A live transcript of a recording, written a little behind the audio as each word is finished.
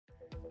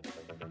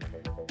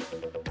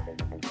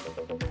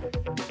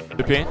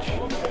The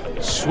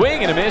pitch.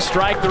 Swing and a miss,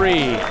 strike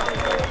three.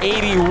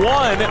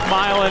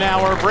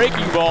 81-mile-an-hour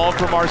breaking ball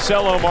from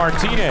Marcelo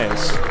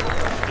Martinez.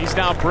 He's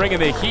now bringing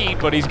the heat,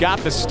 but he's got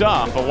the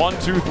stuff. A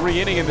 1-2-3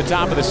 inning in the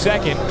top of the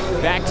second.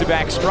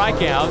 Back-to-back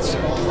strikeouts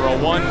for a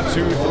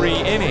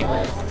 1-2-3 inning.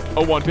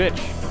 0-1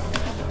 pitch.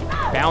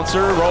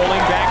 Bouncer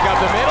rolling back up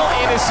the middle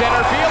into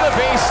center field, a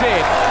base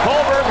hit.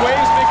 Holberg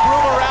waves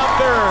McBroom around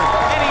third,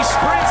 and he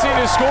sprints in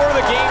to score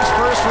the game's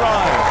first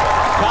run.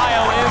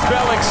 Kyle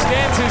Isbell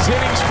extends his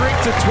hitting streak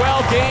to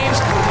 12 games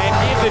and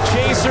give the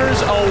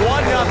Chasers a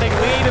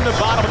 1-0 lead in the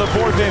bottom of the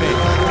fourth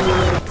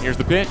inning. Here's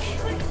the pitch.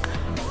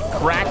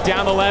 Cracked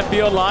down the left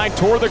field line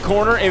toward the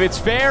corner. If it's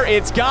fair,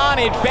 it's gone.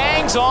 It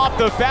bangs off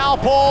the foul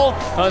pole.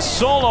 A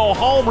solo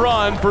home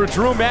run for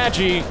Drew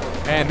Maggi,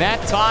 and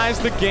that ties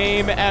the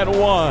game at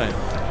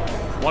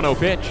 1-0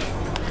 pitch.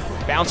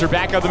 Bouncer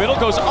back up the middle,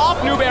 goes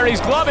off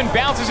Newberry's glove and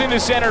bounces into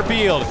center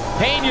field.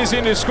 Pena's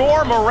in to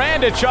score.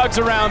 Miranda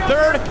chugs around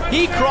third.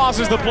 He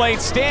crosses the plate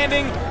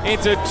standing.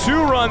 It's a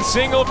 2-run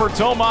single for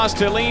Tomas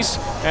Telis,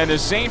 and the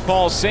St.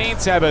 Paul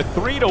Saints have a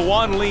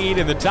 3-1 lead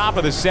in the top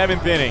of the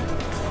seventh inning.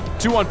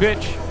 2-1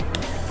 pitch.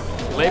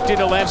 Lifted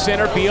to left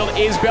center field.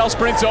 Isbell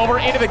sprints over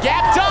into the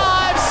gap,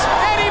 dives,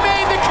 and he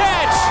made the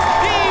catch.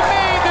 He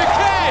made the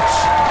catch.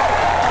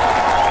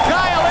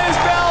 Kyle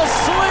Isbell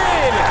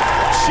slid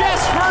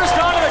chest first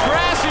onto the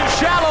grass in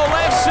shallow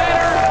left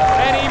center,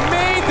 and he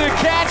made the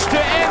catch to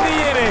end the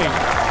inning.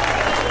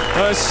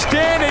 A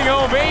standing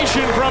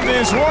ovation from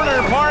this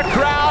Warner Park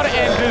crowd,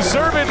 and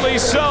deservedly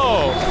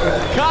so.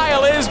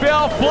 Kyle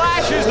Isbell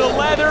flashes the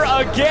leather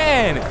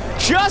again.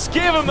 Just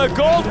give him the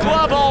gold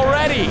glove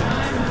already.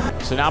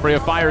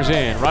 Sanabria fires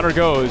in. Runner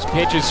goes.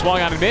 Pitch is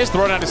swung on and missed.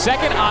 Thrown out to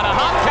second. On a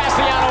hop.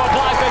 Castellano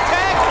applies the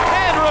tag.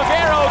 And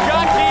Rivero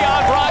got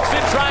Keon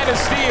Broxton trying to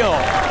steal.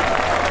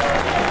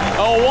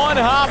 A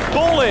one-hop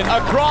bullet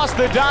across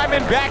the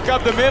diamond, back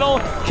up the middle.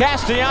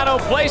 Castellano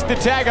placed the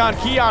tag on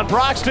Keon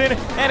Broxton,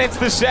 and it's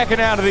the second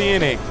out of the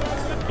inning.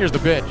 Here's the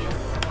pitch.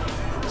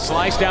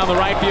 Slice down the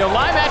right field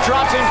line. That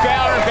drops in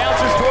foul and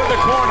bounces toward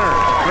the corner.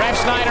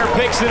 Refsnyder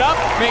picks it up.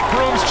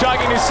 McBroom's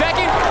chugging to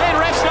second, and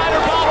Refsnyder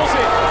bobbles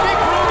it.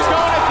 McBroom's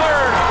going to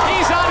third.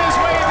 He's on his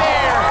way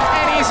there,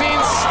 and he's in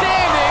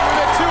standing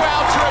with a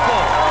 2-out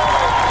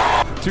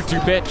triple. 2-2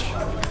 pitch.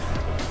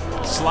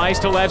 Slice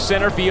to left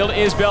center field.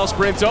 Isbell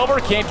sprints over.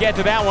 Can't get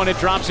to that one. It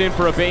drops in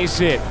for a base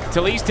hit.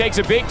 Telis takes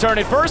a big turn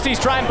at first. He's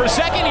trying for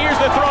second. Here's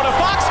the throw to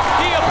Fox.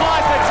 He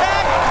applies the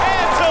tag,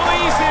 and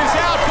Telis is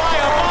out by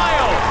a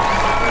mile.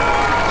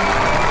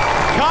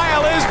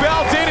 Kyle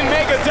Isbell didn't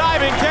make a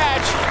diving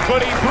catch,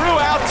 but he threw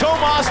out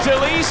Tomas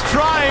Telis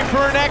trying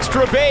for an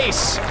extra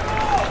base.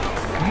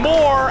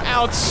 More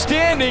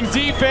outstanding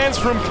defense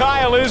from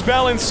Kyle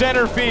Isbell in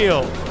center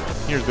field.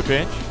 Here's the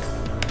pitch.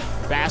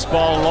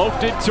 Fastball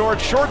loafed it toward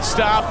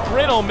shortstop.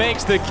 Riddle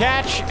makes the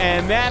catch,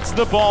 and that's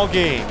the ball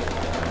game.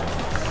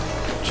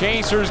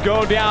 Chasers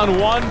go down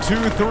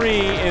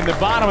 1-2-3 in the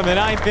bottom of the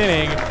ninth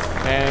inning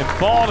and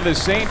fall to the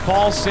St.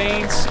 Paul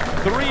Saints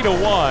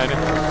 3-1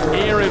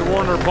 here at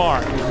Warner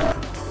Park.